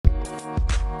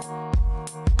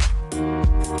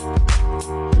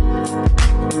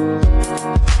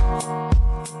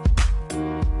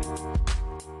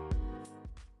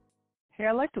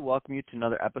like to welcome you to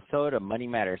another episode of Money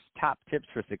Matters Top Tips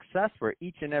for Success, where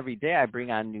each and every day I bring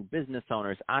on new business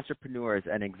owners, entrepreneurs,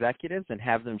 and executives and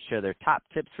have them share their top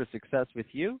tips for success with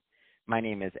you. My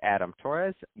name is Adam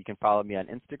Torres. You can follow me on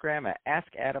Instagram at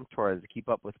AskAdamTorres to keep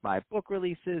up with my book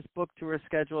releases, book tour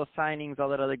schedule, signings, all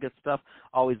that other good stuff.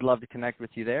 Always love to connect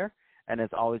with you there. And as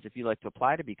always, if you'd like to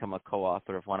apply to become a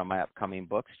co-author of one of my upcoming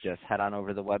books, just head on over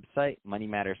to the website,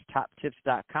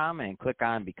 moneymatterstoptips.com, and click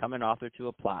on Become an Author to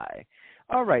apply.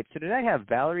 All right, so today I have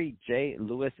Valerie J.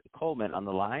 Lewis Coleman on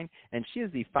the line, and she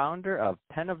is the founder of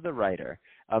Pen of the Writer.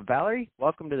 Valerie,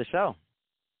 welcome to the show.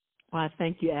 Well,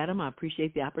 thank you, Adam. I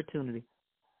appreciate the opportunity.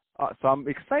 So I'm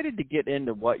excited to get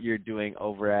into what you're doing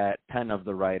over at Pen of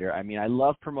the Writer. I mean, I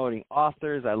love promoting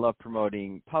authors. I love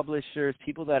promoting publishers,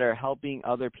 people that are helping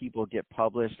other people get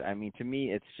published. I mean, to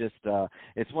me, it's just,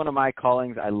 it's one of my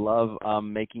callings. I love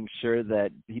making sure that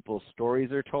people's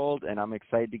stories are told, and I'm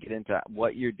excited to get into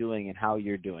what you're doing and how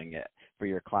you're doing it for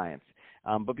your clients.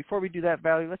 But before we do that,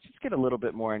 Valerie, let's just get a little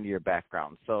bit more into your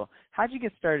background. So how'd you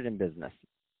get started in business?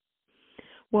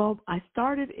 Well, I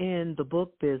started in the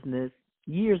book business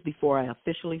years before I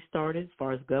officially started, as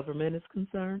far as government is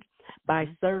concerned, by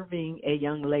serving a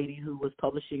young lady who was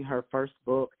publishing her first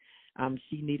book.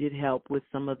 She needed help with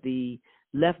some of the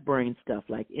left brain stuff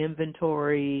like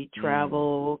inventory,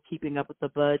 travel, keeping up with the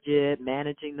budget,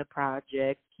 managing the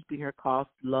project, keeping her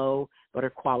costs low but her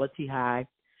quality high.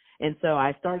 And so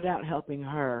I started out helping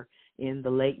her in the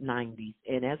late 90s.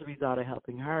 And as a result of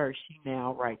helping her, she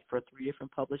now writes for 3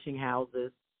 different publishing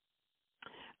houses,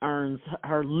 earns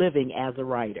her living as a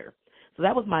writer. So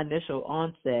that was my initial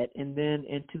onset. And then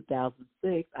in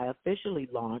 2006, I officially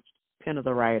launched Pen of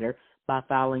the Writer by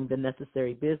filing the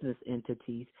necessary business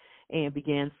entities and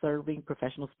began serving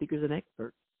professional speakers and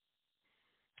experts.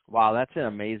 Wow, that's an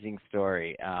amazing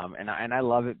story, and I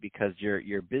love it because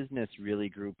your business really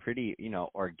grew pretty,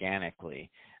 organically.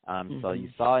 So you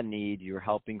saw a need, you were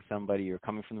helping somebody, you were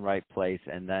coming from the right place,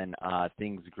 and then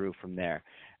things grew from there.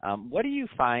 What do you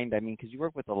find? I mean, because you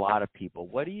work with a lot of people,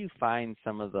 what do you find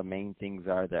some of the main things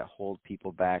are that hold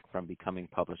people back from becoming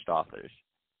published authors?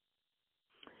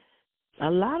 A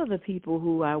lot of the people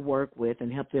who I work with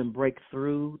and help them break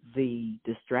through the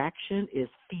distraction is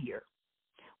fear.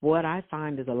 What I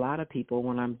find is a lot of people,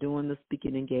 when I'm doing the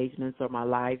speaking engagements or my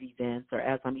live events or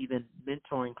as I'm even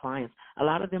mentoring clients, a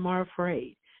lot of them are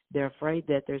afraid. They're afraid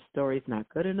that their story's not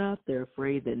good enough. They're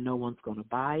afraid that no one's going to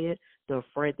buy it. They're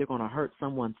afraid they're going to hurt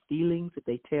someone's feelings if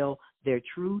they tell their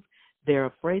truth. They're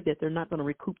afraid that they're not going to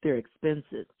recoup their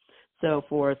expenses. So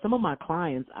for some of my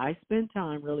clients, I spend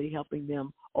time really helping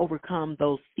them overcome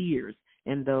those fears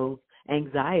and those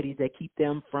anxieties that keep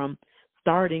them from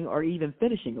starting or even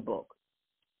finishing a book.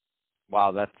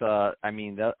 Wow, that's I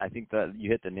think that you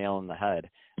hit the nail on the head.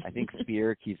 I think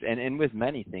fear keeps and with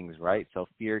many things, right? So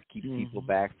fear keeps people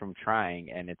back from trying,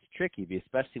 and it's tricky,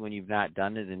 especially when you've not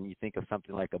done it and you think of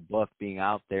something like a book being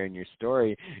out there in your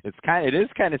story. It is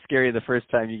kind of scary the first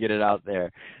time you get it out there.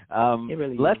 It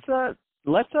really is.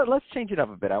 Let's change it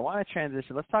up a bit. I want to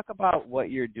transition. Let's talk about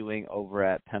what you're doing over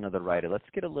at Pen of the Writer. Let's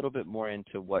get a little bit more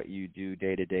into what you do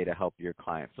day to day to help your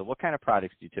clients. So what kind of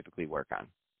projects do you typically work on?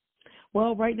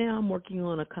 Well, right now I'm working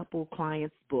on a couple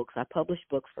clients' books. I publish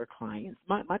books for clients.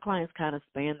 My clients kind of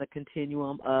span the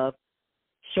continuum of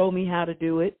show me how to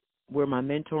do it, where my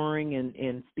mentoring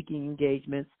and speaking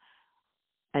engagements.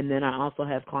 And then I also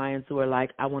have clients who are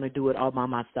like, I want to do it all by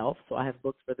myself, so I have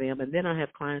books for them. And then I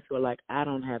have clients who are like, I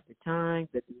don't have the time,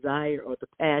 the desire, or the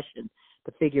passion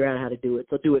to figure out how to do it,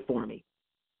 so do it for me.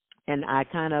 And I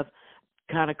kind of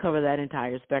cover that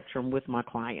entire spectrum with my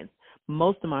clients.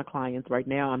 Most of my clients right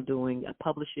now, I'm doing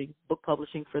book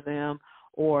publishing for them,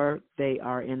 or they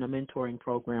are in a mentoring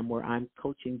program where I'm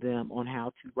coaching them on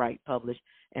how to write, publish,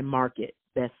 and market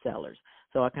bestsellers.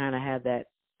 So I kind of have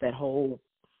that whole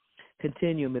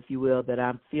continuum, if you will, that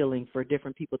I'm feeling for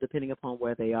different people depending upon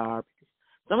where they are.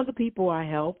 Some of the people I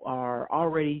help are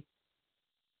already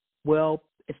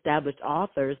well-established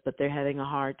authors, but they're having a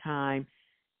hard time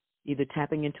either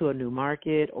tapping into a new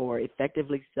market or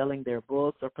effectively selling their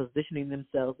books or positioning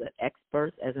themselves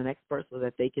as an expert so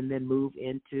that they can then move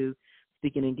into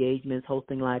speaking engagements,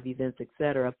 hosting live events,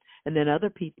 etc. And then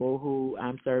other people who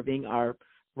I'm serving are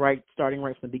starting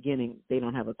right from the beginning. They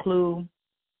don't have a clue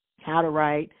how to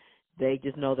write. They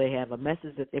just know they have a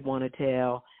message that they want to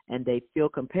tell, and they feel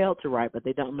compelled to write, but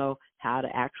they don't know how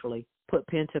to actually put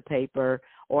pen to paper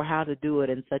or how to do it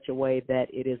in such a way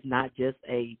that it is not just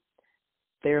a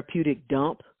therapeutic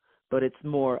dump, but it's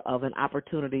more of an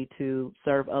opportunity to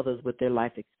serve others with their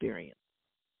life experience.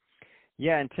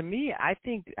 Yeah, and to me, I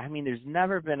mean, there's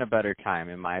never been a better time,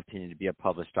 in my opinion, to be a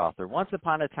published author. Once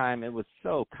upon a time, it was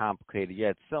so complicated. You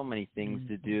had so many things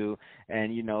to Hmm. do,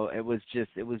 and it was just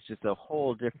a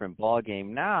whole different ball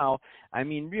game. Now, I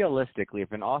mean, realistically,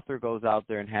 if an author goes out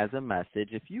there and has a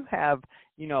message, if you have,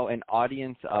 an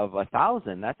audience of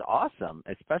 1,000, that's awesome.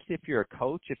 Especially if you're a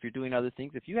coach, if you're doing other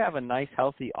things, if you have a nice,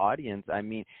 healthy audience, I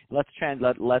mean, let's change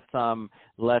it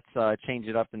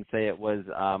up and say it was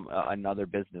another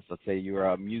business. Let's say you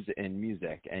were in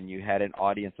music and you had an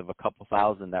audience of a couple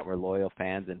thousand that were loyal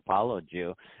fans and followed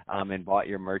you and bought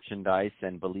your merchandise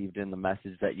and believed in the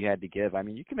message that you had to give. I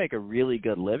mean, you can make a really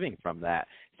good living from that.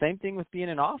 Same thing with being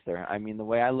an author. I mean, the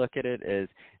way I look at it is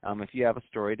if you have a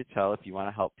story to tell, if you want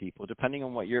to help people, depending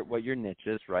on what your niche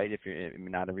is, right? If you're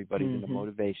not everybody's into Hmm.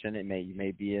 motivation, you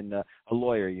may be in a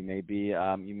lawyer, you may be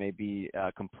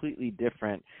completely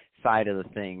different side of the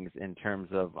things in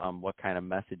terms of what kind of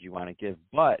message you want to give.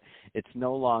 But it's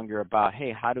no longer about,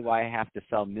 hey, how do I have to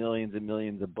sell millions and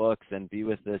millions of books and be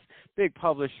with this big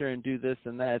publisher and do this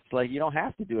and that. It's like you don't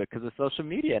have to do it because of social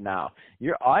media now.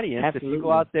 Your audience, if you go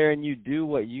Absolutely. out there and you do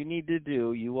what you need to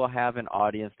do, you will have an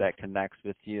audience that connects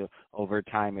with you over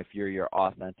time if you're your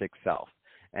authentic self.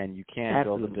 And you can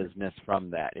build a Absolutely. business from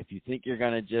that. If you think you're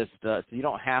going to just, so you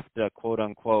don't have to, quote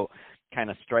unquote, kind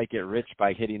of strike it rich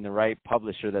by hitting the right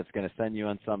publisher that's going to send you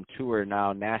on some tour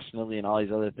now nationally and all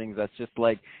these other things. That's just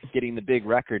like getting the big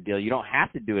record deal. You don't have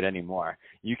to do it anymore.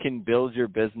 You can build your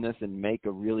business and make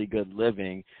a really good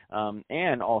living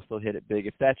and also hit it big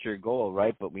if that's your goal,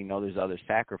 right? But we know there's other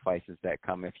sacrifices that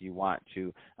come if you want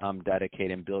to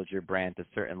dedicate and build your brand to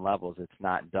certain levels. It's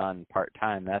not done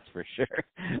part-time, that's for sure.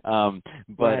 But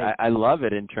Right. I love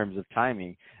it in terms of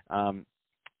timing.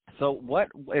 So what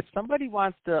if somebody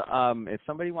wants to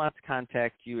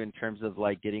contact you in terms of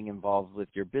like getting involved with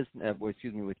your business, with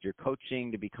your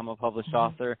coaching to become a published Hmm.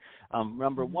 author?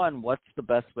 Number Hmm. one, what's the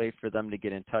best way for them to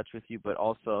get in touch with you? But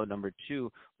also number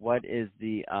two, what is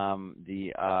the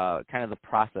kind of the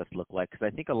process look like? Because I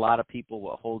think a lot of people,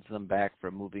 what holds them back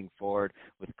from moving forward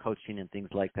with coaching and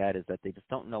things like that is that they just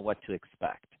don't know what to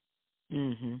expect.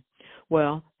 Hmm.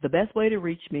 Well, the best way to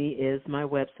reach me is my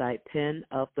website,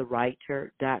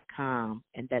 penofthewriter.com,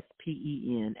 and that's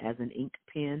PEN as an ink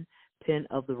pen,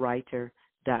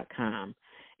 penofthewriter.com.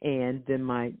 And then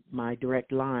my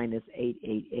direct line is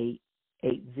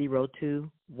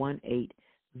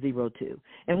 888-802-1802.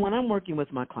 And when I'm working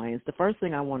with my clients, the first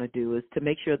thing I want to do is to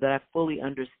make sure that I fully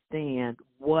understand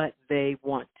what they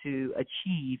want to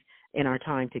achieve in our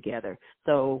time together.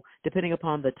 So depending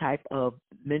upon the type of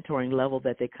mentoring level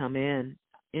that they come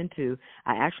into,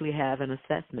 I actually have an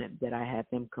assessment that I have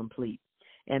them complete.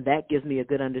 And that gives me a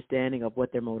good understanding of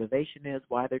what their motivation is,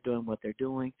 why they're doing what they're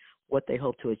doing, what they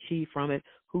hope to achieve from it,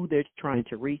 who they're trying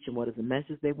to reach, and what is the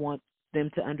message they want them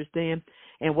to understand.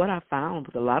 And what I found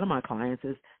with a lot of my clients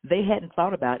is they hadn't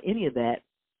thought about any of that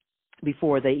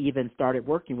before they even started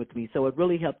working with me. So it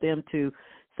really helped them to,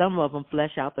 some of them,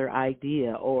 flesh out their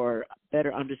idea or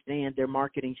better understand their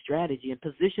marketing strategy and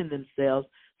position themselves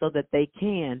so that they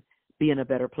can be in a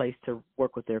better place to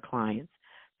work with their clients.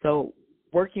 So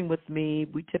working with me,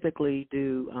 we typically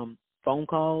do phone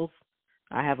calls.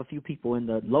 I have a few people in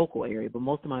the local area, but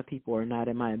most of my people are not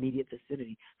in my immediate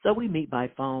vicinity. So we meet by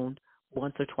phone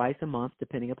once or twice a month,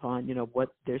 depending upon, what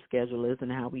their schedule is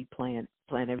and how we plan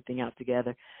everything out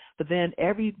together. But then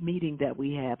every meeting that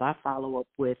we have, I follow up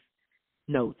with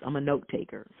notes. I'm a note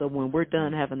taker. So when we're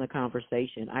done having the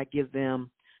conversation, I give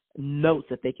them notes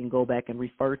that they can go back and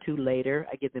refer to later.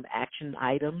 I give them action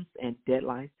items and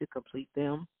deadlines to complete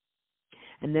them.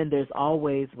 And then there's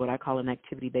always what I call an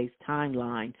activity-based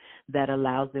timeline that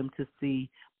allows them to see,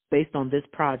 based on this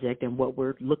project and what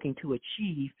we're looking to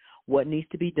achieve, what needs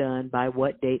to be done by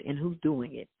what date and who's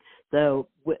doing it. So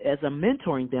as I'm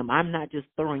mentoring them, I'm not just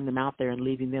throwing them out there and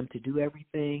leaving them to do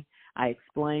everything. I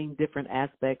explain different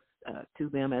aspects to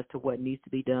them as to what needs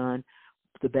to be done,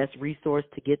 the best resource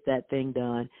to get that thing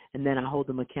done, and then I hold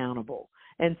them accountable.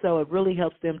 And so it really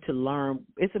helps them to learn.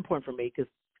 It's important for me because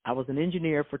I was an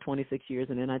engineer for 26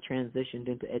 years, and then I transitioned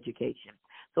into education.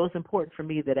 So it's important for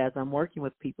me that as I'm working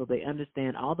with people, they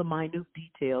understand all the minute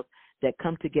details that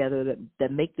come together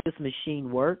that make this machine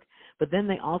work, but then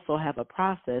they also have a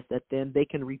process that then they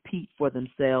can repeat for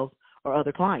themselves or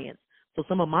other clients. So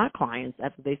some of my clients,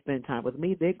 after they spend time with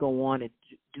me, they go on and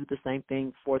do the same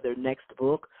thing for their next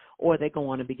book, or they go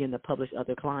on and begin to publish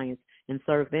other clients and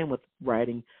serve them with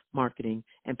writing, marketing,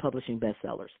 and publishing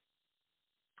bestsellers.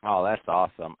 Oh, that's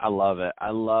awesome. I love it.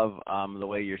 I love the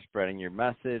way you're spreading your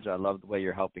message. I love the way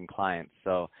you're helping clients.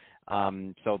 So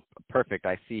So perfect.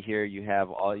 I see here you have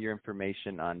all your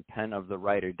information on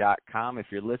penofthewriter.com. If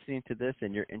you're listening to this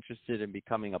and you're interested in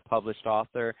becoming a published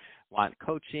author, want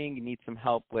coaching, need some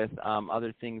help with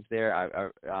other things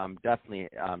there, definitely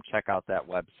check out that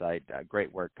website.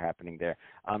 Great work happening there.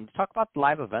 Talk about the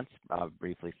live events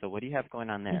briefly. So what do you have going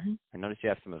on there? I noticed you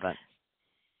have some events.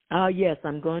 Yes,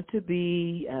 I'm going to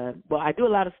be, I do a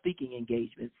lot of speaking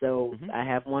engagements. So I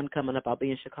have one coming up. I'll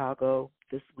be in Chicago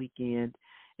this weekend.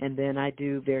 And then I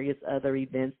do various other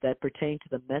events that pertain to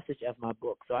the message of my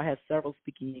book. So I have several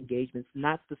speaking engagements,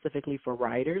 not specifically for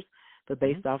writers, but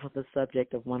based off of the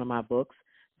subject of one of my books,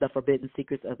 The Forbidden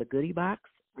Secrets of the Goodie Box,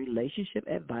 Relationship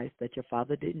Advice That Your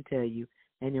Father Didn't Tell You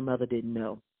and Your Mother Didn't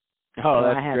Know. Oh,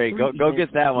 that's great. Go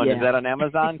get that one. Yeah. Is that on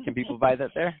Amazon? Can people buy that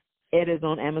there? It is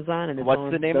on Amazon. And it's What's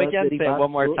on the name again? Say it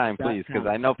one more time, please, because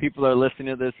I know people are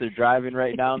listening to this. They're driving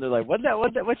right now, and they're like, what'd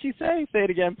she say? Say it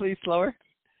again, please, slower.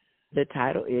 The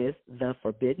title is The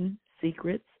Forbidden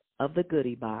Secrets of the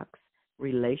Goodie Box,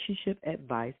 Relationship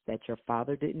Advice That Your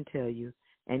Father Didn't Tell You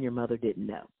and Your Mother Didn't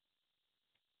Know.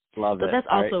 Love it. So that's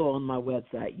also on my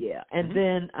website, yeah. And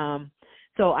then,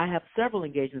 so I have several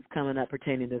engagements coming up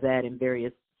pertaining to that in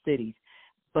various cities.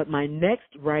 But my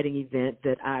next writing event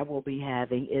that I will be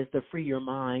having is the Free Your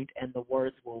Mind and the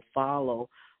Words Will Follow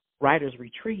Writers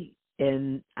Retreat.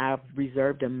 And I've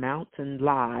reserved a mountain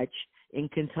lodge in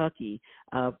Kentucky.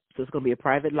 So it's going to be a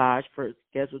private lodge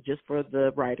scheduled just for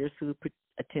the writers who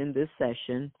attend this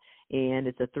session. And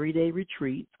it's a 3-day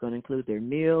retreat. It's going to include their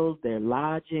meals, their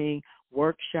lodging,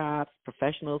 workshops,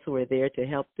 professionals who are there to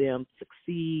help them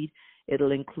succeed.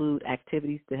 It'll include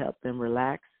activities to help them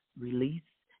relax, release,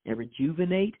 and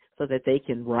rejuvenate so that they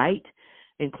can write,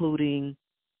 including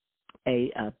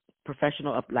a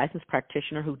licensed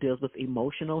practitioner who deals with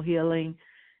emotional healing,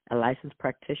 a licensed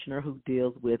practitioner who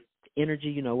deals with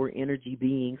energy. We're energy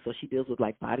beings, so she deals with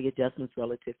like body adjustments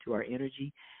relative to our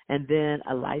energy, and then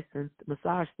a licensed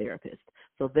massage therapist.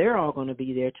 So they're all going to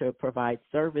be there to provide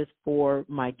service for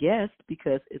my guests,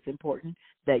 because it's important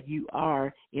that you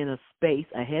are in a space,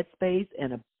 a headspace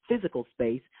and a physical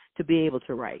space to be able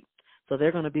to write. So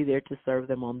they're going to be there to serve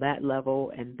them on that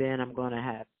level, and then I'm going to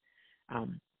have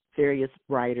various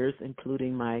writers,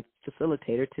 including my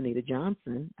facilitator, Tanita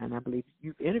Johnson, and I believe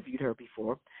you've interviewed her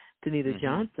before. Tanita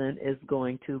Johnson is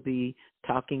going to be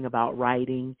talking about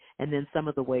writing and then some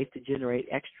of the ways to generate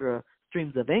extra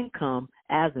streams of income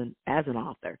as an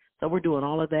author. So we're doing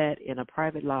all of that in a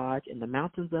private lodge in the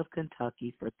mountains of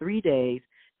Kentucky for 3 days.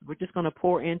 We're just going to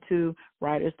pour into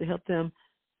writers to help them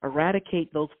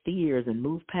eradicate those fears and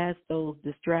move past those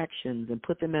distractions and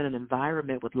put them in an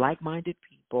environment with like-minded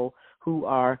people who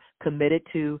are committed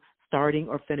to starting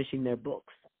or finishing their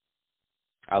books.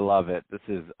 I love it. This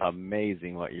is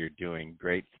amazing what you're doing.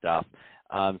 Great stuff.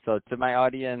 So to my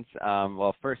audience,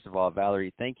 well, first of all,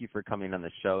 Valerie, thank you for coming on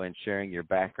the show and sharing your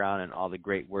background and all the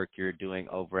great work you're doing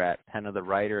over at Pen of the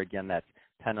Writer. Again, that's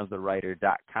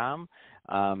penofthewriter.com.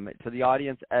 To the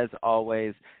audience, as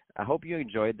always, I hope you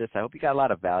enjoyed this. I hope you got a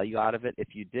lot of value out of it.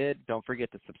 If you did, don't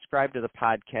forget to subscribe to the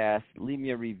podcast, leave me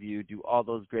a review, do all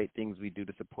those great things we do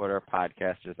to support our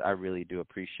podcasters. I really do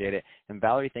appreciate it. And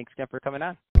Valerie, thanks again for coming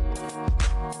on.